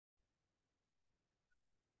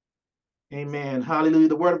Amen. Hallelujah.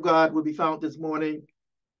 The word of God will be found this morning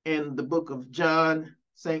in the book of John,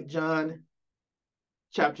 St. John,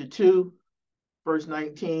 chapter 2, verse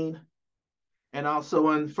 19, and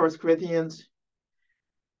also in 1 Corinthians,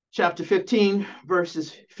 chapter 15,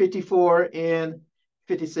 verses 54 and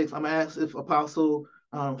 56. I'm going to ask if Apostle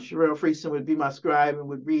Sherelle Friesen would be my scribe and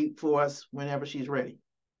would read for us whenever she's ready.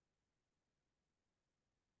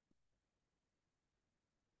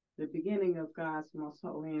 The beginning of God's most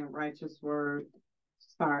holy and righteous word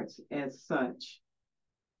starts as such.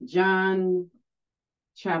 John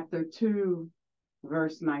chapter 2,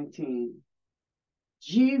 verse 19.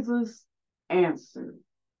 Jesus answered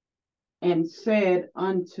and said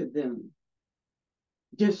unto them,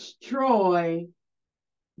 destroy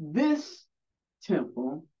this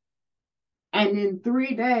temple, and in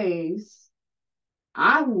 3 days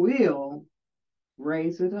I will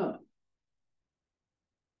raise it up.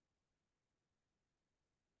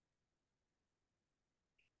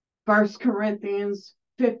 First Corinthians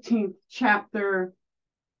 15th chapter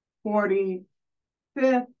 1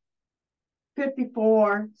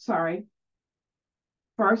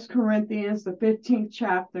 Corinthians the 15th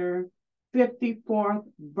chapter 54th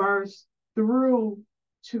verse through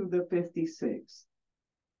to the 56th.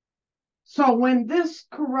 So when this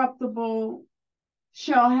corruptible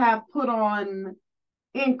shall have put on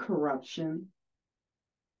incorruption,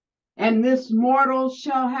 and this mortal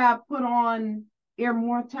shall have put on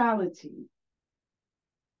immortality,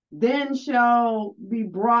 then shall be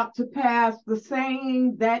brought to pass the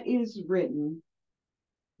saying that is written,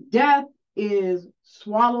 death is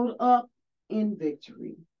swallowed up in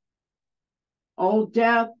victory. O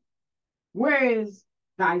death, where is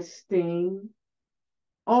thy sting?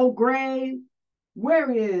 O grave,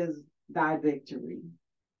 where is thy victory?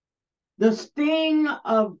 The sting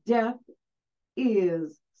of death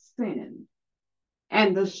is sin,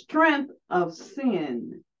 and the strength of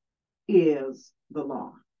sin is the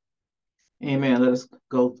law. Amen. Let us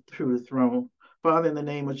go through the throne. Father, in the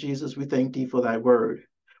name of Jesus, we thank thee for thy word.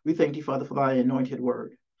 We thank thee, Father, for thy anointed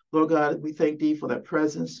word. Lord God, we thank thee for thy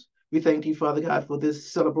presence. We thank thee, Father God, for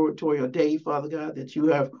this celebratory day, Father God, that you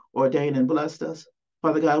have ordained and blessed us.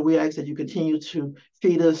 Father God, we ask that you continue to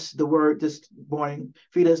feed us the word this morning.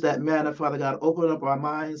 Feed us that manna, Father God. Open up our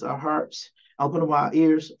minds, our hearts, open up our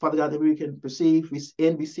ears, Father God, that we can perceive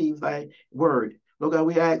and receive thy word. Lord God,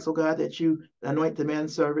 we ask, oh God, that you anoint the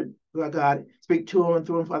manservant, Lord God, speak to him and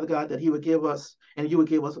through him, Father God, that he would give us, and you would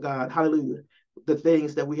give us, God, hallelujah, the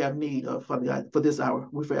things that we have need of, Father God, for this hour.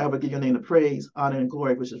 We forever give your name the praise, honor, and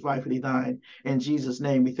glory, which is rightfully thine. In Jesus'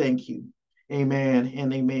 name we thank you. Amen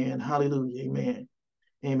and amen. Hallelujah. Amen.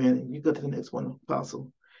 Amen. You go to the next one,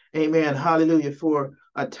 Apostle. Amen. Hallelujah. For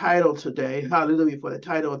a title today, hallelujah, for the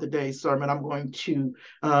title of today's sermon, I'm going to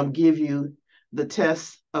give you the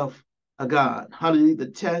test of a God. Hallelujah.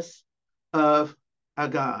 The test of a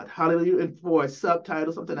God. Hallelujah. And for a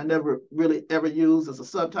subtitle, something I never really ever used as a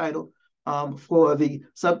subtitle, for the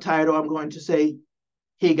subtitle, I'm going to say,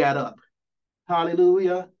 He got up.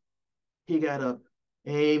 Hallelujah. He got up.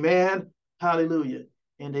 Amen. Hallelujah.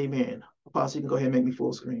 And amen. Apostle, you can go ahead and make me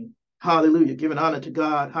full screen. Hallelujah. Giving honor to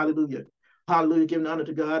God. Hallelujah. Hallelujah. Giving honor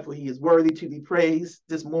to God, for he is worthy to be praised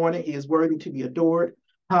this morning. He is worthy to be adored.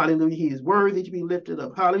 Hallelujah. He is worthy to be lifted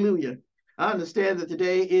up. Hallelujah. I understand that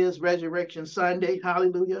today is Resurrection Sunday.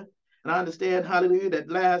 Hallelujah. And I understand, hallelujah, that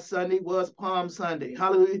last Sunday was Palm Sunday.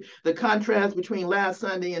 Hallelujah. The contrast between last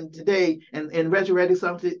Sunday and today and Resurrection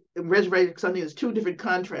Sunday is two different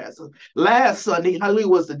contrasts. Last Sunday, hallelujah,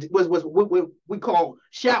 was what we call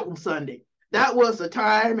Shouting Sunday. That was the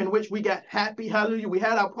time in which we got happy. Hallelujah. We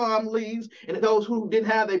had our palm leaves, and those who didn't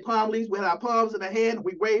have their palm leaves, we had our palms in our hand, and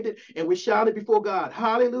we waved it, and we shouted before God.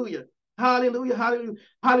 Hallelujah. Hallelujah, hallelujah,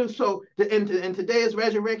 hallelujah. So, in today is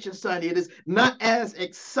Resurrection Sunday. It is not as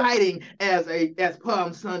exciting as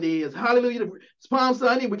Palm Sunday is. Hallelujah. It's Palm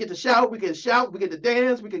Sunday. We get to shout, we get to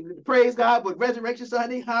dance, we can praise God. But Resurrection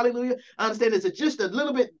Sunday, hallelujah. I understand it's just a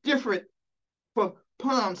little bit different from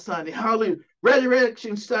Palm Sunday. Hallelujah.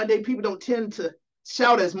 Resurrection Sunday, people don't tend to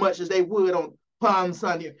shout as much as they would on Palm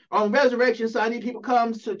Sunday. On Resurrection Sunday, people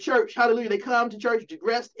come to church. Hallelujah. They come to church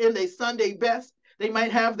dressed in their Sunday best. They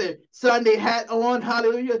might have their Sunday hat on,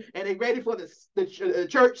 hallelujah, and they're ready for the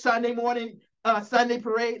church Sunday morning, Sunday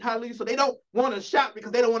parade, hallelujah. So they don't want to shout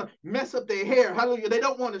because they don't want to mess up their hair, hallelujah. They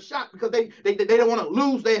don't want to shout because they don't want to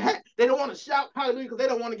lose their hat. They don't want to shout, hallelujah, because they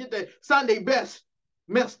don't want to get their Sunday best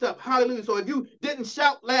messed up. Hallelujah. So if you didn't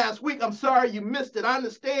shout last week, I'm sorry you missed it. I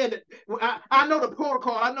understand that. I know the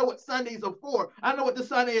protocol. I know what Sundays are for. I know what this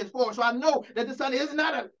Sunday is for. So I know that this Sunday is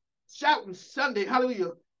not a shouting Sunday.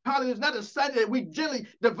 Hallelujah. Hallelujah. It's not a Sunday that we generally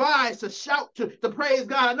devise to shout, to praise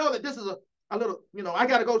God. I know that this is a little, I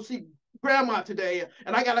got to go see grandma today,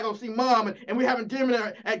 and I got to go see mom, and we're having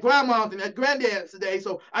dinner at grandma's and at granddad's today,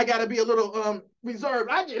 so I got to be a little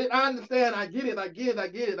reserved. I get it. I understand. I get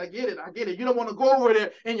it. You don't want to go over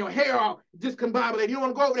there and your hair all discombobulated. You don't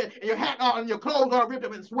want to go over there and your hat all and your clothes all ripped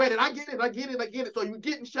up and sweated. I get it. So you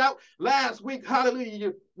didn't shout last week.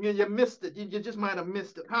 Hallelujah. You missed it. You just might have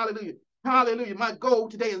missed it. Hallelujah. Hallelujah. My goal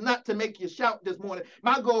today is not to make you shout this morning.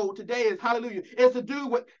 My goal today is, hallelujah, is to do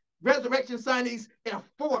what Resurrection Sundays are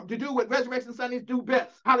for, to do what Resurrection Sundays do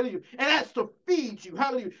best. Hallelujah. And that's to feed you.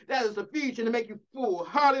 Hallelujah. That is to feed you and to make you full.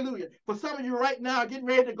 Hallelujah. For some of you right now, getting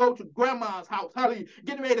ready to go to grandma's house. Hallelujah.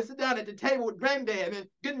 Getting ready to sit down at the table with granddad and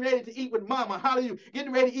getting ready to eat with mama. Hallelujah.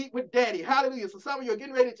 Getting ready to eat with daddy. Hallelujah. So some of you are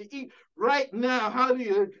getting ready to eat right now.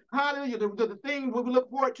 Hallelujah. Hallelujah. The thing we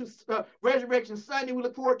look forward to Resurrection Sunday, we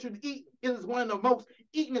look forward to eat. It is one of the most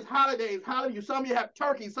eatingest holidays. Hallelujah. Some of you have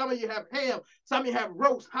turkey. Some of you have ham. Some of you have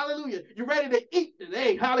roast. Hallelujah. You're ready to eat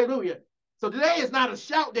today. Hallelujah. So today is not a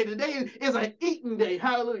shout day. Today is an eating day.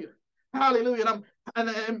 Hallelujah. Hallelujah.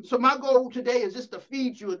 And so my goal today is just to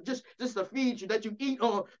feed you, just to feed you, that you eat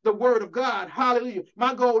on the word of God. Hallelujah.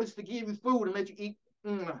 My goal is to give you food and let you eat.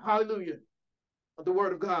 Hallelujah. Of the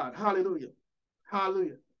word of God. Hallelujah.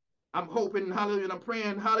 Hallelujah. I'm hoping, hallelujah, and I'm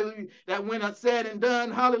praying, hallelujah, that when it's said and done,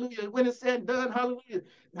 hallelujah, when it's said and done, hallelujah,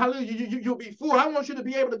 hallelujah, you'll be full. I want you to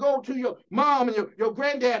be able to go to your mom and your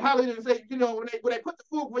granddad, hallelujah, and say, when they put the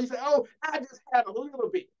food, when you say, oh, I just had a little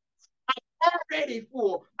bit. I'm already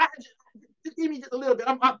full. Just give me just a little bit.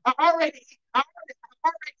 I'm already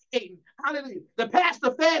eating. Hallelujah. The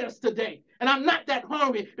pastor fed us today, and I'm not that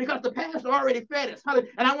hungry because the pastor already fed us.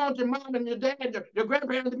 Hallelujah. And I want your mom and your dad, your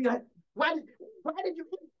grandparents to be like, why did you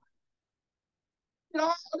eat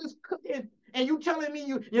all this cooking and you telling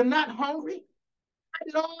me you're not hungry?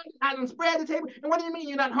 I done spread the table. And what do you mean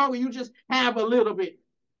you're not hungry? You just have a little bit.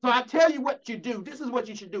 So I tell you what you do. This is what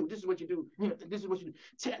you should do. This is what you do. This is what you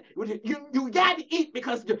do. You got to eat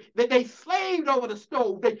because they slaved over the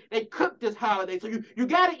stove. They cooked this holiday. So you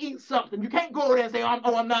got to eat something. You can't go over there and say,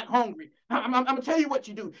 I'm not hungry. I'm going to tell you what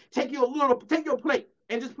you do. Take your plate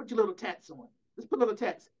and just put your little tats on. Just put little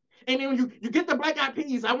tats. And then when you get the black eyed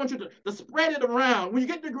peas, I want you to spread it around. When you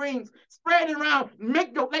get the greens, spread it around.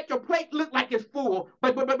 Let your plate look like it's full.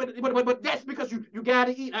 But that's because you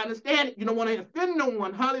gotta eat. I understand it. You don't want to offend no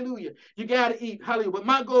one. Hallelujah. You gotta eat. Hallelujah. But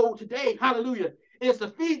my goal today, hallelujah, is to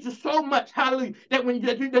feed you so much, hallelujah,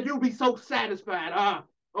 that you'll be so satisfied.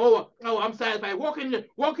 I'm satisfied. Walk in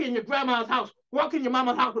your grandma's house. Walk in your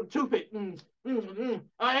mama's house with a toothpick.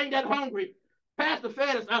 I ain't that hungry. Pastor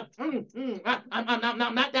fed us. I'm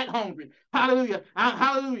not that hungry. Hallelujah.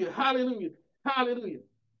 Hallelujah. Hallelujah. Hallelujah.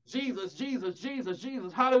 Jesus.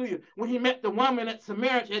 Hallelujah. When he met the woman at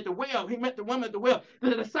Samaria at the well,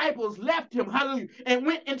 the disciples left him. Hallelujah. And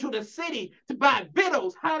went into the city to buy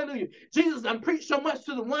victuals. Hallelujah. Jesus preached so much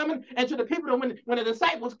to the woman and to the people that when the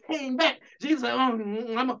disciples came back, Jesus said,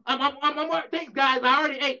 thanks, guys. I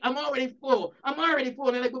already ate. I'm already full. And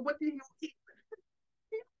they're like, but what do you eat?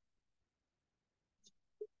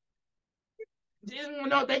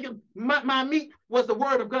 No, thank you. My meat was the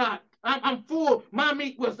word of God. I'm full. My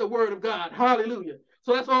meat was the word of God. Hallelujah.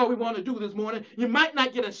 So that's all we want to do this morning. You might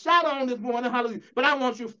not get a shout on this morning, hallelujah, but I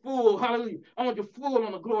want you full, hallelujah. I want you full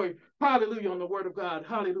on the glory, hallelujah, on the word of God,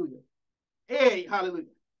 hallelujah. Hey, hallelujah.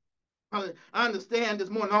 I understand this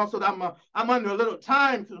morning also that I'm under a little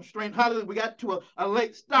time constraint. Hallelujah. We got to a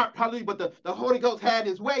late start. Hallelujah. But the Holy Ghost had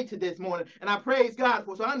his way to this morning. And I praise God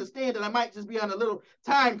for it. So I understand that I might just be on a little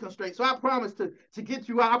time constraint. So I promise to get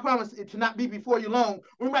you out. I promise to not be before you long.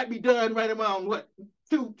 We might be done right around what?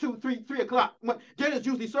 3 o'clock. Dinner's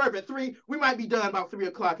usually served at 3. We might be done about 3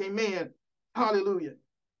 o'clock. Amen. Hallelujah.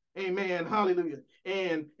 Amen. Hallelujah.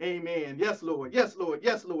 And amen. Yes, Lord. Yes, Lord.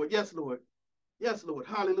 Yes, Lord. Yes, Lord. Yes, Lord.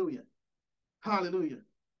 Hallelujah. Hallelujah.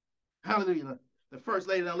 Hallelujah. The first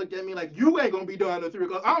lady that looked at me like, you ain't going to be done at 3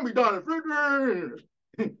 o'clock. I'm going to be done at 3 minutes.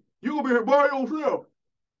 You're going to be here by yourself.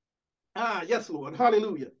 Yes, Lord.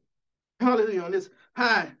 Hallelujah. Hallelujah. On this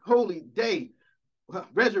high holy day,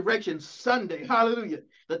 Resurrection Sunday. Hallelujah.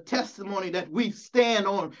 The testimony that we stand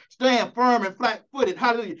firm and flat-footed.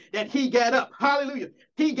 Hallelujah. That he got up. Hallelujah.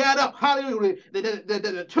 He got up. Hallelujah.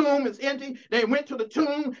 The tomb is empty. They went to the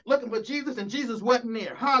tomb looking for Jesus, and Jesus wasn't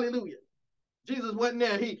there. Hallelujah. Jesus wasn't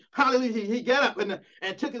there. Hallelujah, he got up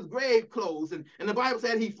and took his grave clothes. And the Bible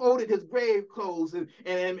said he folded his grave clothes. And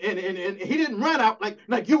he didn't run out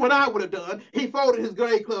like you and I would have done. He folded his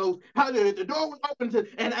grave clothes. Hallelujah. The door was open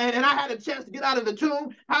and I had a chance to get out of the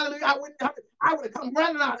tomb. Hallelujah. I would have come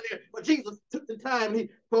running out of there. But Jesus took the time. He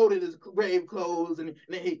folded his grave clothes and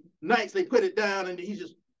he nicely put it down and he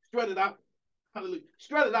just strutted out. Hallelujah.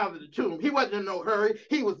 Strutted out of the tomb. He wasn't in no hurry.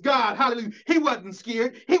 He was God. Hallelujah. He wasn't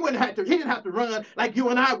scared. He didn't have to run like you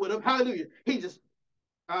and I would have. Hallelujah. He just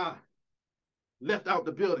left out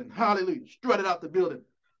the building. Hallelujah. Strutted out the building.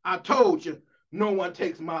 I told you, no one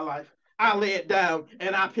takes my life. I lay it down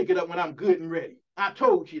and I pick it up when I'm good and ready. I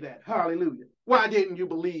told you that. Hallelujah. Why didn't you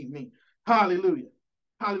believe me? Hallelujah.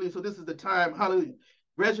 Hallelujah. So this is the time. Hallelujah.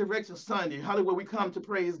 Resurrection Sunday. Hallelujah. Where we come to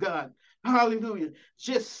praise God. Hallelujah.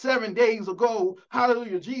 Just 7 days ago,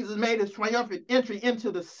 hallelujah, Jesus made his triumphant entry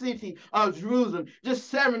into the city of Jerusalem.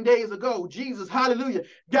 Just 7 days ago, Jesus, hallelujah,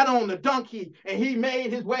 got on the donkey and he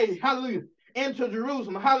made his way, hallelujah, into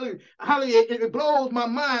Jerusalem. Hallelujah. Hallelujah. It blows my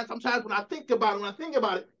mind sometimes when I think about it. When I think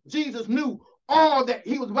about it, Jesus knew all that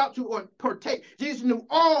he was about to partake. Jesus knew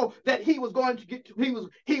all that he was going to get to.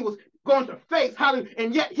 He was going to face, hallelujah,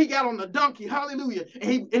 and yet he got on the donkey, hallelujah,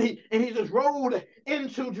 and he just rode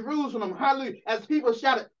into Jerusalem, hallelujah, as people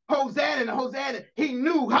shouted, Hosanna, Hosanna. He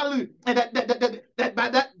knew, hallelujah, and that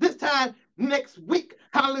by this time next week,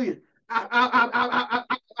 hallelujah, I'd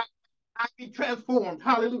be transformed,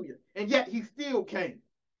 hallelujah, and yet he still came,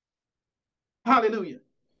 hallelujah.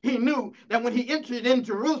 He knew that when he entered in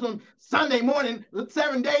Jerusalem Sunday morning,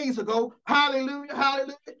 7 days ago, hallelujah,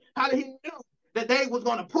 hallelujah, hallelujah, he knew that they was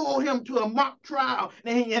going to pull him to a mock trial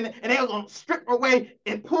and they were going to strip away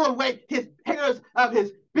and pull away his hairs of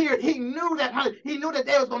his beard. He knew that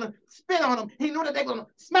they was going to spit on him. He knew that they were going to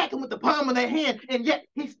smack him with the palm of their hand, and yet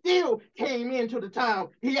he still came into the town.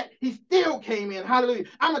 He still came in. Hallelujah.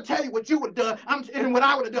 I'm going to tell you what you would have done and what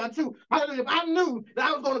I would have done too. Hallelujah. If I knew that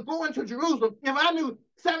I was going to go into Jerusalem, if I knew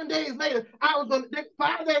 7 days later, 5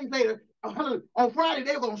 days later, on Friday,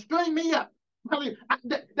 they were going to string me up.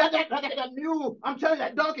 That mule, I'm telling you,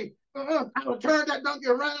 that donkey, I would turn that donkey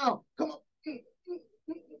around. Come on.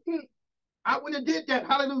 I wouldn't have did that.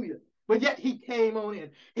 Hallelujah. But yet he came on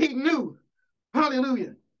in. He knew.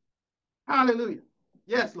 Hallelujah. Hallelujah.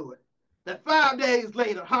 Yes, Lord. That 5 days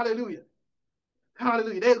later, hallelujah.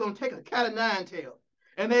 Hallelujah. They're going to take a cat of nine tails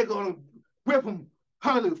and they're going to whip him.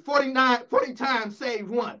 Hallelujah. 40 times save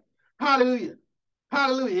one. Hallelujah.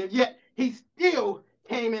 Hallelujah. And yet he still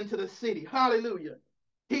came into the city. Hallelujah.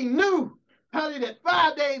 He knew, hallelujah, that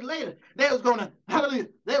 5 days later they was going to, hallelujah,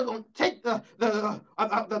 they was going to take the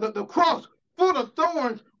cross full of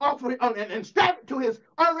thorns off of it and strap it to his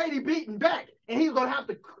already beaten back, and he was going to have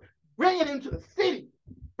to bring it into the city,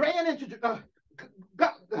 bring it into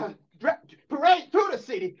parade through the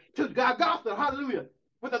city to Golgotha, hallelujah,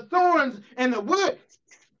 with the thorns and the wood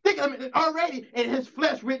sticking him already in his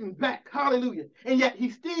flesh written back, hallelujah, and yet he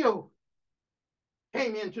still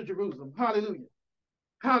came into Jerusalem. Hallelujah.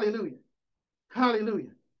 Hallelujah.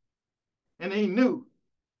 Hallelujah. And he knew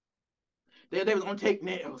that they was going to take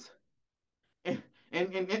nails and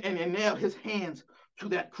nail his hands to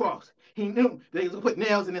that cross. He knew they was going to put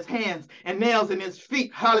nails in his hands and nails in his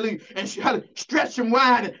feet. Hallelujah. And stretch him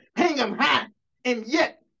wide and hang him high. And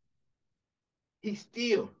yet, he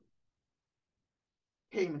still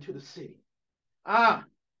came into the city.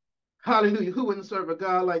 Hallelujah. Who wouldn't serve a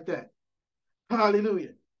God like that?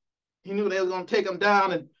 Hallelujah. He knew they was going to take him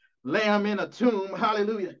down and lay him in a tomb.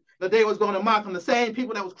 Hallelujah. That they was going to mock him. The same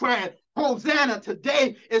people that was crying, Hosanna,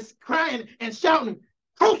 today is crying and shouting,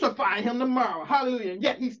 crucify him tomorrow. Hallelujah. And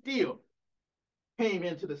yet he still came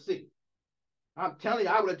into the city. I'm telling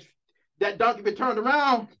you, that donkey been turned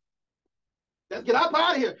around. Let's get up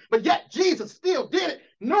out of here. But yet Jesus still did it,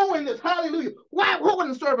 knowing this. Hallelujah. Who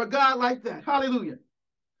wouldn't serve a God like that? Hallelujah.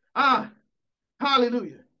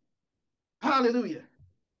 Hallelujah. Hallelujah.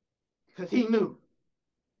 Because he knew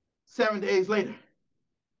 7 days later,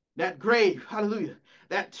 that grave, hallelujah,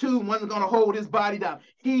 that tomb wasn't going to hold his body down.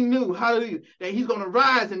 He knew, hallelujah, that he's going to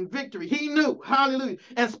rise in victory. He knew, hallelujah,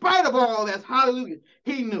 in spite of all that, hallelujah,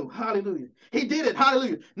 he knew, hallelujah. He did it,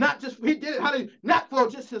 hallelujah, he did it, hallelujah, not for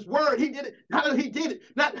just his word. He did it, hallelujah, he did it,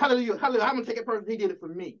 not, hallelujah, hallelujah, I'm going to take it personally. He did it for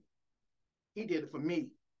me. He did it for me.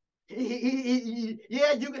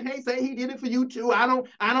 Yeah, you can say he did it for you too. I don't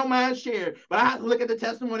mind sharing, but I have to look at the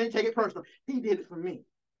testimony and take it personal. He did it for me.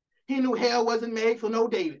 He knew hell wasn't made for no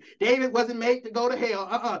David. David wasn't made to go to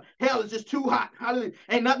hell. Hell is just too hot. Hallelujah.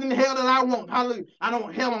 Ain't nothing in hell that I want. Hallelujah. I don't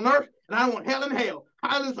want hell on earth, and I don't want hell in hell.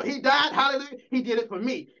 Hallelujah. So he died. Hallelujah. He did it for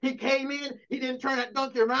me. He came in. He didn't turn that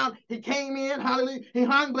donkey around. He came in. Hallelujah. He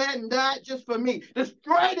hung, bled, and died just for me.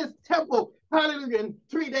 Destroy this temple. Hallelujah. In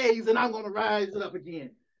 3 days, and I'm going to rise it up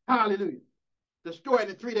again. Hallelujah. Destroy it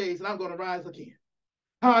in 3 days, and I'm going to rise again.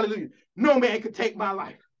 Hallelujah. No man could take my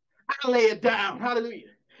life. I lay it down. Hallelujah.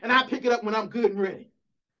 And I pick it up when I'm good and ready.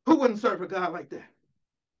 Who wouldn't serve a God like that?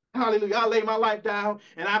 Hallelujah. I lay my life down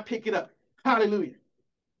and I pick it up. Hallelujah.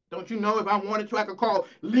 Don't you know if I wanted to, I could call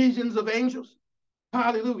legions of angels?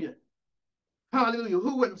 Hallelujah. Hallelujah.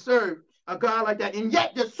 Who wouldn't serve a God like that? And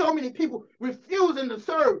yet there's so many people refusing to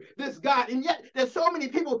serve this God. And yet there's so many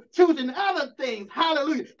people choosing other things.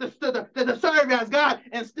 Hallelujah. To serve as God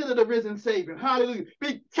instead of the risen Savior. Hallelujah.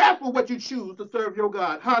 Be careful what you choose to serve your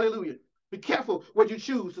God. Hallelujah. Be careful what you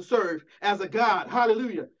choose to serve as a God.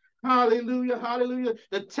 Hallelujah. Hallelujah, hallelujah.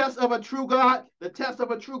 The test of a true God, the test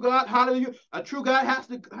of a true God, hallelujah. A true God has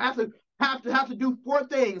to do 4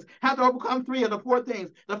 things, have to overcome 3 of the 4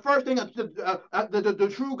 things. The first thing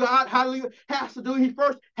the true God, hallelujah, has to do, he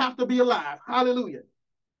first have to be alive. Hallelujah.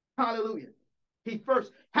 Hallelujah. He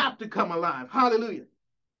first have to come alive. Hallelujah.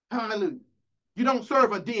 Hallelujah. You don't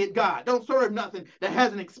serve a dead God. Don't serve nothing that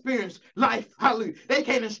hasn't experienced life. Hallelujah. They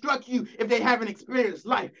can't instruct you if they haven't experienced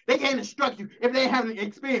life. They can't instruct you if they haven't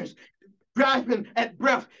experienced grasping at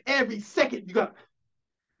breath every second you got.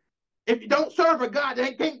 If you don't serve a God,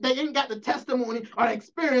 they ain't got the testimony or the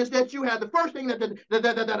experience that you have. The first thing that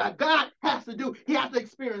a God has to do, he has to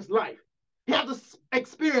experience life. He has to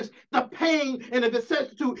experience the pain and the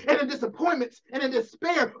vicissitude and the disappointments and the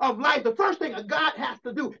despair of life. The first thing a God has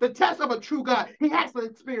to do, the test of a true God, he has to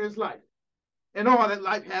experience life and all that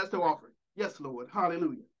life has to offer. Yes, Lord.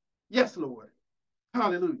 Hallelujah. Yes, Lord.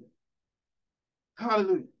 Hallelujah.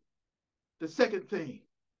 Hallelujah. The second thing,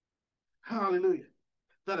 hallelujah,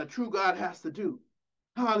 that a true God has to do.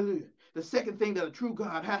 Hallelujah. The second thing that a true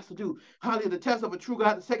God has to do. Hallelujah. The test of a true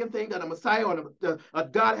God. The second thing that a Messiah or a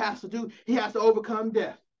God has to do. He has to overcome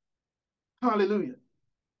death. Hallelujah.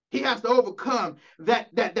 He has to overcome that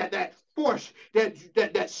force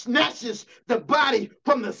that snatches the body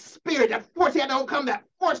from the spirit. That force, he had to overcome that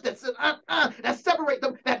force that separates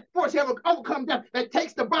them. That force, he had to overcome that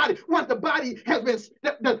takes the body. Once the body has been,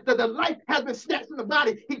 the life has been snatched from the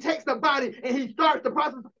body, he takes the body and he starts the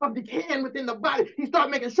process of decaying within the body. He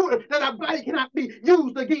starts making sure that our body cannot be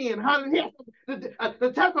used again. Hallelujah.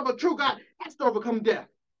 The test of a true God has to overcome death.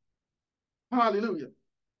 Hallelujah.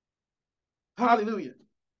 Hallelujah.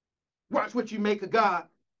 Watch what you make a God.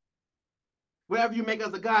 Whatever you make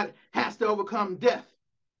as a God has to overcome death.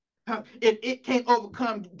 If it can't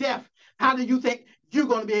overcome death, how do you think it's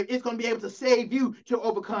going to be able to save you to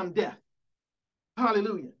overcome death?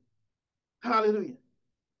 Hallelujah. Hallelujah.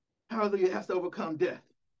 Hallelujah. It has to overcome death.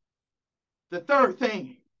 The third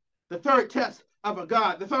thing, the third test of a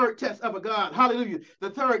God, hallelujah. The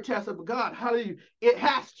third test of a God, hallelujah. It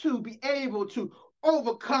has to be able to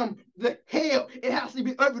overcome the hell. It has to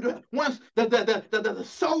be able to, once the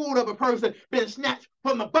soul of a person been snatched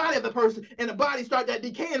from the body of the person and the body start that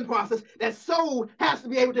decaying process, that soul has to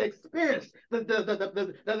be able to experience the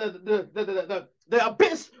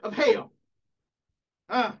abyss of hell.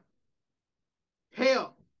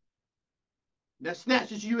 Hell that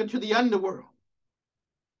snatches you into the underworld,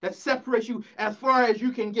 that separates you as far as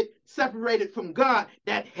you can get separated from God.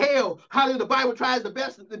 That hell, hallelujah, the Bible tries the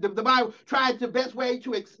Bible tries the best way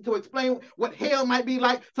to explain what hell might be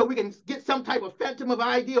like, so we can get some type of phantom of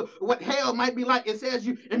idea of what hell might be like. It says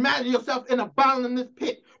you imagine yourself in a bottomless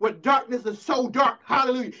pit where darkness is so dark.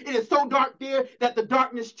 Hallelujah. It is so dark there that the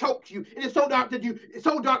darkness chokes you. It is so dark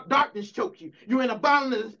that darkness chokes you. You're in a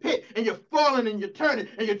bottomless pit and you're falling and you're turning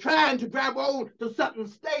and you're trying to grab on to something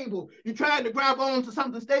stable. You're trying to grab on to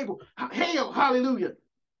something stable. Hell, hallelujah.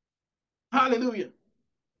 Hallelujah.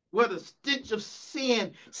 Where the stench of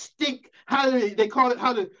sin stink. Hallelujah. They call it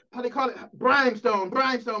how they call it brimstone.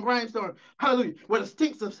 Hallelujah. Where the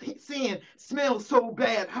stinks of sin smells so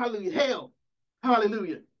bad. Hallelujah. Hell.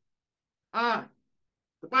 Hallelujah.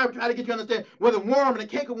 The Bible tries to get you to understand where the worm and the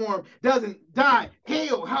cankerworm doesn't die.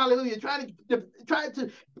 Hell, hallelujah. Try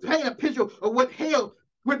to paint a picture of what hell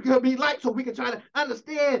would be like, so we can try to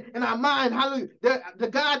understand in our mind, hallelujah, the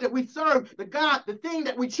God that we serve, the thing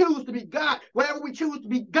that we choose to be God, whatever we choose to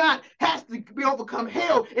be God has to be overcome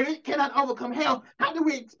hell. If it cannot overcome hell, how do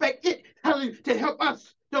we expect it, hallelujah, to help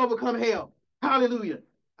us to overcome hell? Hallelujah.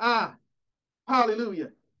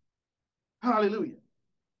 Hallelujah. Hallelujah.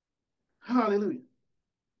 Hallelujah.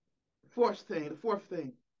 The fourth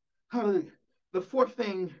thing, hallelujah. The fourth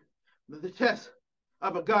thing, the test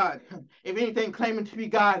of a God. If anything claiming to be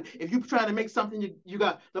God, if you're trying to make something you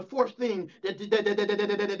got, the fourth thing that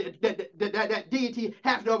deity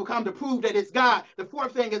has to overcome to prove that it's God. The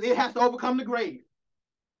fourth thing is it has to overcome the grave.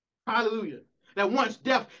 Hallelujah. That once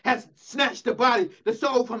death has snatched the body, the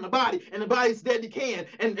soul from the body, and the body's dead decaying,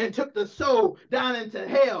 and took the soul down into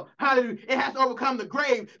hell. Hallelujah. It has to overcome the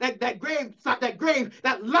grave. That grave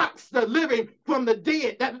that locks the living from the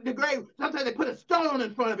dead. That the grave, sometimes they put a stone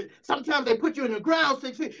in front of it. Sometimes they put you in the ground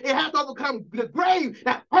 6 feet. It has to overcome the grave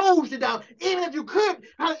that holds you down. Even if you could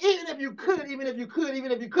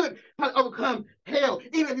overcome hell,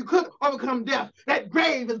 even if you could overcome death, that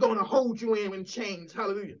grave is going to hold you in chains.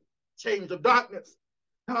 Hallelujah. Chains of darkness.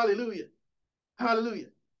 Hallelujah. Hallelujah.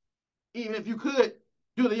 Even if you could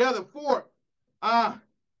do the other four,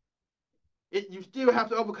 you still have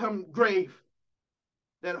to overcome grave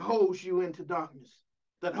that holds you into darkness,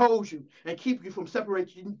 that holds you and keep you from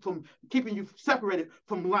keeping you separated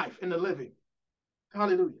from life and the living.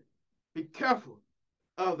 Hallelujah. Be careful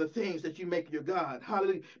of the things that you make your God.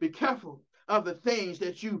 Hallelujah. Be careful of the things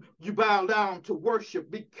that you bow down to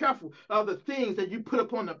worship. Be careful of the things that you put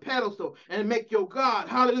upon the pedestal and make your God.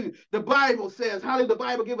 Hallelujah. The Bible says, hallelujah, the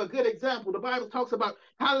Bible give a good example. The Bible talks about,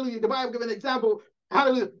 hallelujah, the Bible give an example,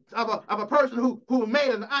 hallelujah, of a person who made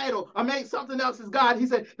an idol or made something else as God. He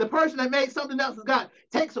said, the person that made something else as God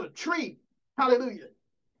takes a tree, hallelujah,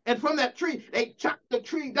 and from that tree, they chop the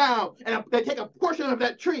tree down, and they take a portion of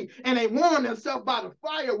that tree, and they warm themselves by the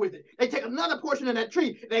fire with it. They take another portion of that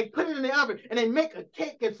tree, they put it in the oven, and they make a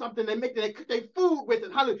cake or something. They cook their food with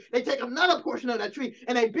it. Hallelujah. They take another portion of that tree,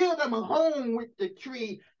 and they build them a home with the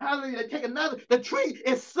tree. Hallelujah. They take another. The tree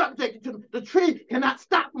is subject to. The tree cannot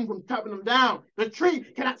stop them from chopping them down. The tree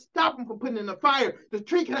cannot stop them from putting in the fire. The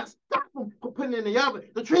tree cannot stop them from putting it in the oven.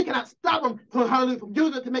 The tree cannot stop them from, hallelujah, from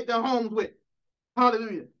using it to make their homes with.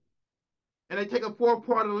 Hallelujah. And they take a fourth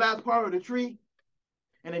part of the last part of the tree,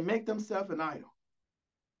 and they make themselves an idol.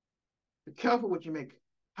 Be careful what you make.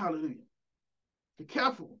 Hallelujah. Be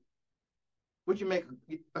careful what you make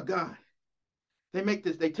a God.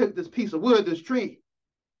 They took this piece of wood, this tree,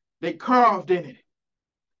 they carved in it.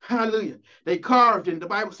 Hallelujah. They carved in it. The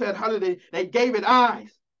Bible said, hallelujah, they gave it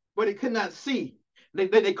eyes, but it could not see.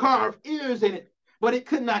 They carved ears in it, but it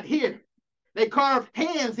could not hear. They carved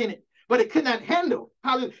hands in it, but it could not handle.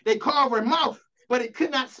 Hallelujah. They carved a mouth, but it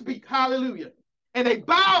could not speak. Hallelujah. And they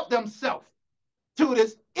bowed themselves to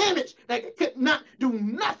this image that could not do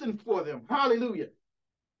nothing for them. Hallelujah.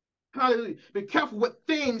 Hallelujah. Be careful what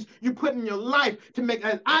things you put in your life to make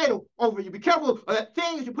an idol over you. Be careful of the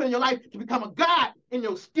things you put in your life to become a God in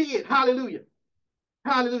your stead. Hallelujah.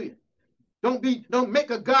 Hallelujah. Don't make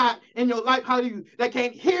a God in your life, hallelujah, that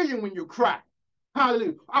can't hear you when you cry.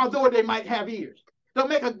 Hallelujah. Although they might have ears. Don't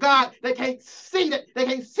make a God that can't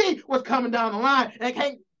see what's coming down the line, and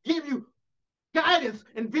can't give you guidance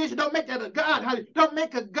and vision. Don't make that a God. Hallelujah. Don't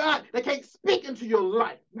make a God that can't speak into your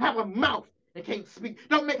life. Have a mouth that can't speak.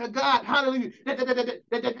 Don't make a God, hallelujah, that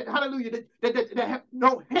have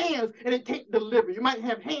no hands and it can't deliver. You might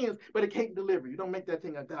have hands, but it can't deliver. You don't make that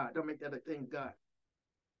thing a God. Don't make that a thing God.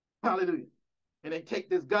 Hallelujah. And they take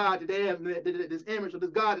this God that they have, this image of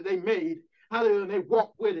this God that they made, hallelujah, and they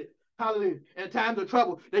walk with it. Hallelujah. In times of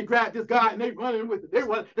trouble, they grab this God and they run with it.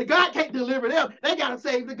 The God can't deliver them. They got to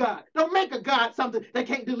save the God. Don't make a God something that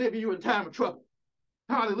can't deliver you in time of trouble.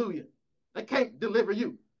 Hallelujah. That can't deliver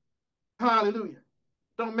you. Hallelujah.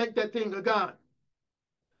 Don't make that thing a God.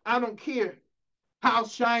 I don't care how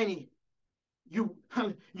shiny you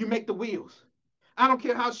make the wheels. I don't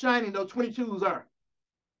care how shiny those 22s are.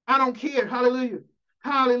 I don't care. Hallelujah.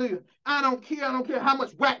 Hallelujah. I don't care how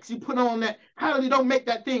much wax you put on that. Hallelujah. Don't make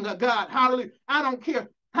that thing a God. Hallelujah. I don't care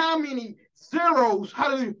how many zeros,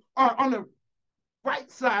 hallelujah, are on the right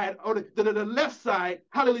side or the left side,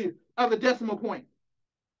 hallelujah, of the decimal point.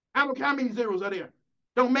 I don't care how many zeros are there.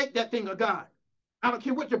 Don't make that thing a God. I don't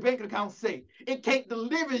care what your bank accounts say. It can't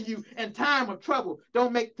deliver you in time of trouble.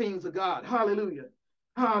 Don't make things a God. Hallelujah.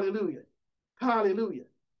 Hallelujah. Hallelujah.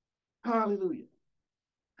 Hallelujah.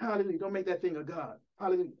 Hallelujah. Don't make that thing a God.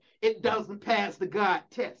 Hallelujah. It doesn't pass the God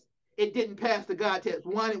test. It didn't pass the God test.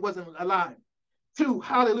 One, it wasn't alive. Two,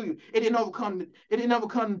 hallelujah, it didn't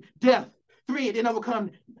overcome death. Three, it didn't overcome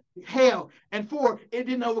hell. And four, it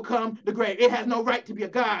didn't overcome the grave. It has no right to be a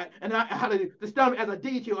God. And hallelujah, to stand as a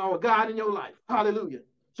deity or a God in your life. Hallelujah.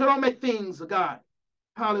 So don't make things a God.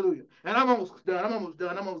 Hallelujah. And I'm almost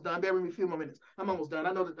done. Bear with me a few more minutes. I'm almost done.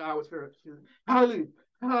 I know that the hour's fair. Hallelujah.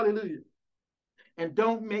 Hallelujah. And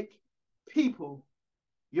don't make people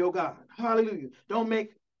your God. Hallelujah. Don't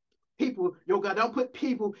make people, your God, don't put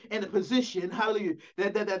people in a position, hallelujah,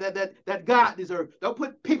 that God deserves. Don't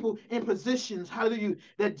put people in positions, hallelujah,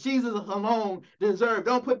 that Jesus alone deserves.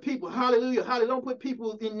 Don't put people, hallelujah, hallelujah, don't put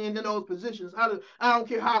people in those positions. Hallelujah. I don't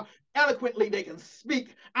care how eloquently they can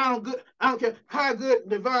speak. I don't care how good and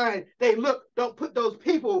divine they look. Don't put those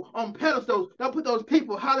people on pedestals. Don't put those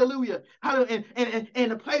people, hallelujah, hallelujah, in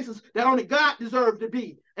the places that only God deserves to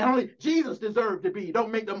be and only Jesus deserves to be.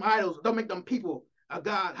 Don't make them idols. Don't make them people of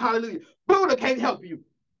God. Hallelujah. Buddha can't help you.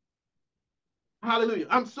 Hallelujah.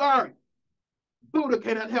 I'm sorry. Buddha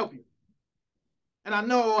cannot help you. And I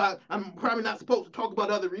know I'm probably not supposed to talk about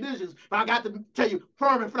other religions, but I got to tell you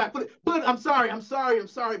firm and flat. But I'm sorry.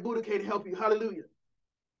 Buddha can't help you. Hallelujah.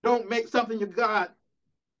 Don't make something your God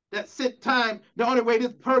that sit time. The only way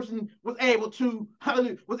this person was able to,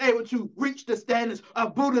 hallelujah, was able to reach the standards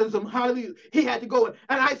of Buddhism, hallelujah, he had to go and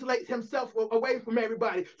isolate himself away from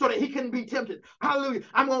everybody so that he couldn't be tempted. Hallelujah.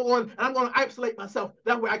 I'm going to isolate myself.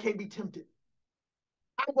 That way I can't be tempted.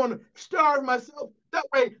 I'm going to starve myself. That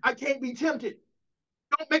way I can't be tempted.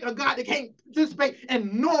 Don't make a God that can't participate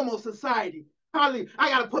in normal society. Hallelujah. I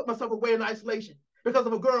got to put myself away in isolation because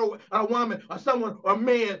if a girl, or a woman, or someone, or a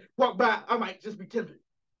man walk by, I might just be tempted.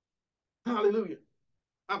 Hallelujah.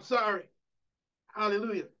 I'm sorry.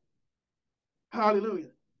 Hallelujah.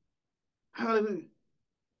 Hallelujah. Hallelujah.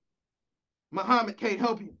 Muhammad can't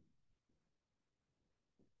help you.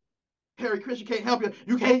 Harry Christian can't help you.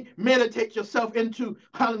 You can't meditate yourself into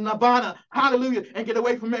Nirvana, hallelujah, and get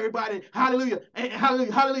away from everybody, hallelujah, and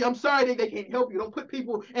hallelujah, hallelujah. I'm sorry they can't help you. Don't put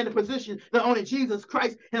people in a position that only Jesus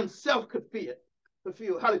Christ himself could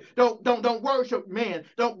fulfill. Hallelujah. Don't worship man.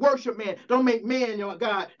 Don't worship man. Don't make man your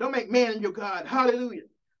God. Don't make man your God. Hallelujah.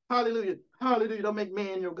 Hallelujah. Hallelujah. Don't make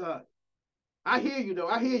man your God. I hear you though.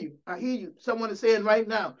 I hear you. I hear you. Someone is saying right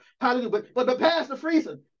now. Hallelujah. But Pastor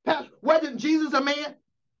Friesen, Pastor, wasn't Jesus a man?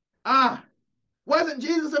 Wasn't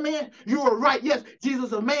Jesus a man? You were right. Yes, Jesus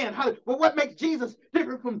is a man. But what makes Jesus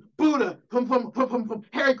different from Buddha, from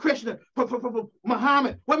Hare Krishna, from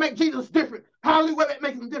Muhammad? What makes Jesus different? Hallelujah. What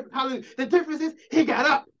makes him different? Hallelujah. The difference is he got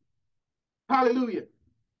up. Hallelujah.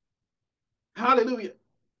 Hallelujah.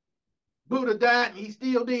 Buddha died and he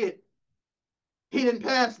still did. He didn't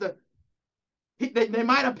pass they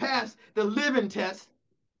might have passed the living test.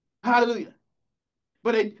 Hallelujah.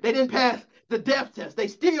 But they didn't pass the death test. They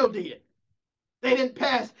still did. They didn't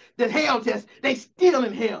pass the hell test. They still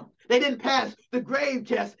in hell. They didn't pass the grave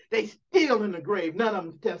test. They still in the grave. None of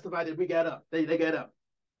them testified that we got up. They got up.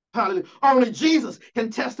 Hallelujah. Only Jesus can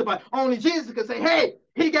testify. Only Jesus can say, hey,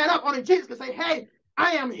 he got up. Only Jesus can say, hey,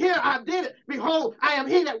 I am here. I did it. Behold, I am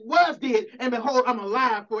he that was dead. And behold, I'm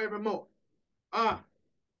alive forevermore.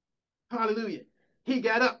 Hallelujah. He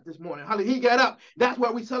got up this morning. Hallelujah. He got up. That's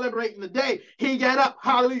why we celebrating today. He got up.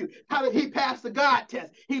 Hallelujah. Hallelujah. He passed the God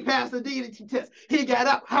test. He passed the deity test. He got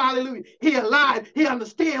up. Hallelujah. He alive. He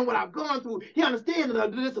understands what I've gone through. He understands the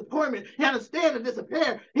disappointment. He understands the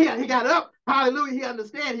disappear. He got up. Hallelujah. He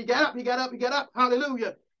understands. He got up. He got up. He got up.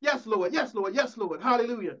 Hallelujah. Yes, Lord. Yes, Lord. Yes, Lord.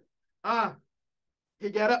 Hallelujah.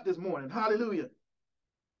 He got up this morning. Hallelujah.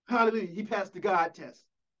 Hallelujah. He passed the God test.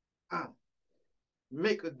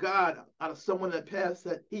 Make a God out of someone that passed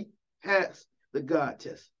the God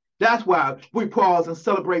test. That's why we pause and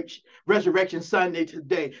celebrate Resurrection Sunday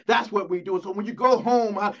today. That's what we do. So when you go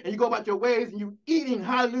home and you go about your ways and you eating,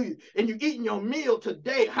 hallelujah, and you eating your meal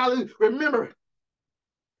today, hallelujah, remember,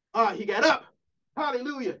 he got up.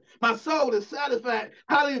 Hallelujah. My soul is satisfied.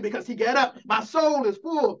 Hallelujah. Because he got up. My soul is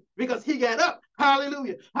full because he got up.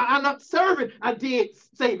 Hallelujah. I'm not serving a dead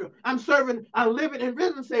Savior. I'm serving a living and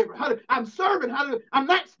risen Savior. Hallelujah. I'm serving. Hallelujah. I'm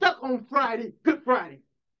not stuck on Friday, Good Friday.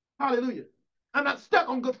 Hallelujah. I'm not stuck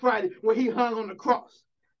on Good Friday where he hung on the cross.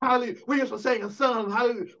 Hallelujah. We used to sing a song.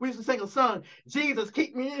 Hallelujah. We used to sing a song. Jesus,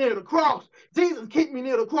 keep me near the cross. Jesus, keep me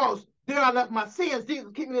near the cross. There I left my sins.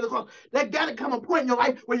 Jesus, keep me near the cross. There got to come a point in your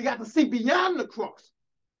life where you got to see beyond the cross.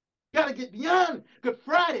 You got to get beyond Good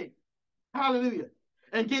Friday. Hallelujah.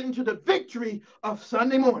 And get into the victory of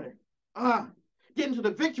Sunday morning. Get into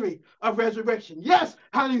the victory of resurrection. Yes,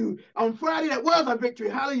 hallelujah. On Friday, that was our victory.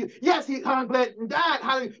 Hallelujah. Yes, he hung, bled, and died.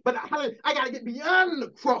 Hallelujah. But hallelujah, I got to get beyond the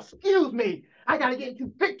cross. Excuse me. I got to get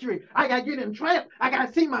into victory. I got to get in triumph. I got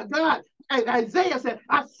to see my God. As Isaiah said,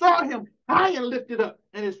 I saw him high and lifted up,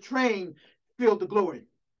 and his train filled the glory.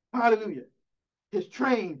 Hallelujah. His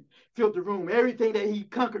train filled the room. Everything that he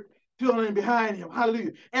conquered filling behind him.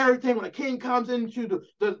 Hallelujah. Everything when a king comes into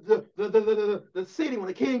the city, when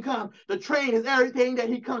the king comes, the train is everything that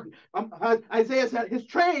he conquered. Isaiah said his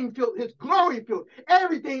train filled, his glory filled,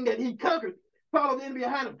 everything that he conquered followed in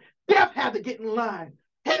behind him. Death had to get in line.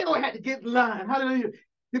 Hell had to get in line. Hallelujah.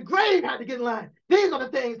 The grave had to get in line. These are the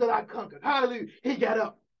things that I conquered. Hallelujah. He got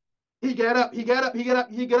up. He got up. He got up. He got up.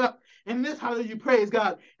 He got up. And this, hallelujah, you praise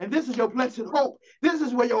God. And this is your blessed hope. This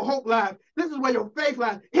is where your hope lies. This is where your faith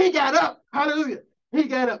lies. He got up. Hallelujah. He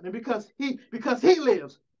got up. And because he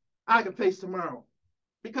lives, I can face tomorrow.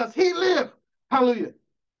 Because he lived. Hallelujah.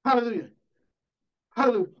 Hallelujah.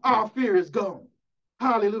 Hallelujah. All fear is gone.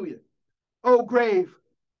 Hallelujah. Oh, grave,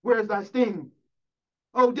 where's thy sting?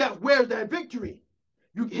 Oh, death, where's that victory?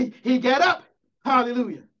 He got up.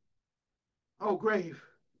 Hallelujah. Oh, grave.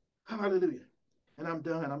 Hallelujah. And I'm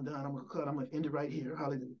done. I'm done. I'm going to end it right here.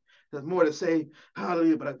 Hallelujah. There's more to say.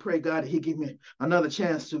 Hallelujah. But I pray God that he give me another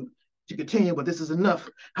chance to continue. But this is enough.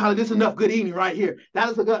 Hallelujah. This is enough good eating right here. That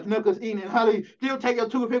is enough good eating. Hallelujah. Still take your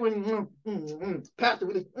toothpick. Pastor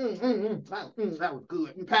really, that was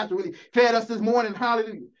good. And Pastor really fed us this morning.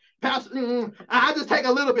 Hallelujah. Pastor, I just take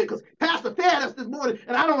a little bit because Pastor fed us this morning,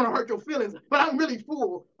 and I don't want to hurt your feelings, but I'm really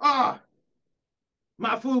full.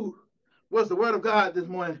 My food was the word of God this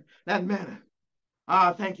morning. That manna.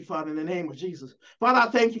 Thank you, Father, in the name of Jesus. Father, I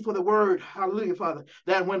thank you for the word, hallelujah, Father,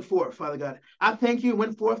 that went forth, Father God. I thank you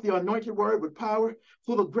went forth the anointed word with power,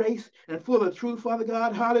 full of grace, and full of truth, Father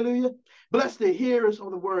God, hallelujah. Bless the hearers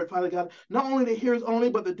of the word, Father God. Not only the hearers only,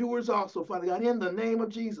 but the doers also, Father God, in the name of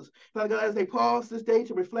Jesus. Father God, as they pause this day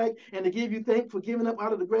to reflect and to give you thanks for giving up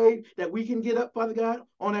out of the grave, that we can get up, Father God,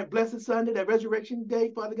 on that blessed Sunday, that resurrection day,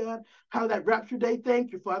 Father God, how that rapture day.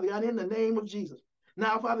 Thank you, Father God, in the name of Jesus.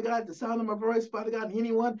 Now, Father God, the sound of my voice, Father God,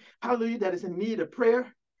 anyone, hallelujah, that is in need of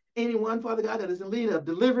prayer, anyone, Father God, that is in need of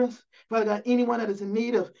deliverance, Father God, anyone that is in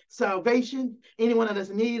need of salvation, anyone that is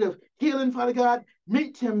in need of healing, Father God,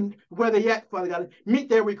 meet him where they're at, Father God, meet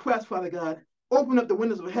their request, Father God. Open up the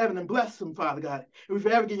windows of heaven and bless them, Father God. And we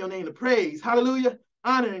forever give your name the praise. Hallelujah.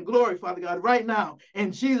 Honor and glory, Father God, right now.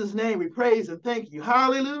 In Jesus' name we praise and thank you.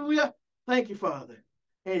 Hallelujah. Thank you, Father.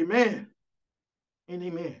 Amen and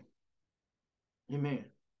amen. Amen.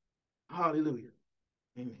 Hallelujah.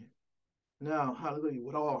 Amen. Now, hallelujah,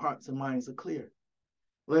 with all hearts and minds are clear,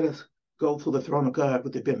 let us go to the throne of God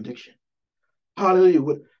with the benediction. Hallelujah.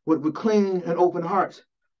 With clean and open hearts,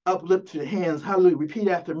 uplift your hands. Hallelujah. Repeat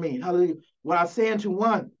after me. Hallelujah. What I say unto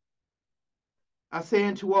one, I say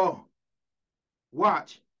unto all.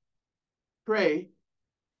 Watch, pray,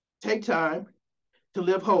 take time to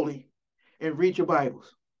live holy, and read your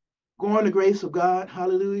Bibles. Go in the grace of God,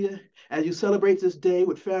 hallelujah, as you celebrate this day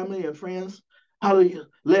with family and friends, hallelujah,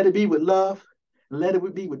 let it be with love, let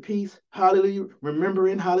it be with peace, hallelujah,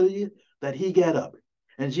 remembering, hallelujah, that he got up.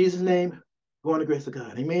 In Jesus' name, go in the grace of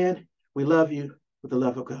God, amen. We love you with the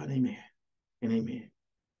love of God, amen and amen.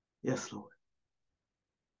 Yes, Lord,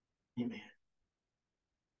 amen.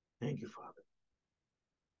 Thank you, Father.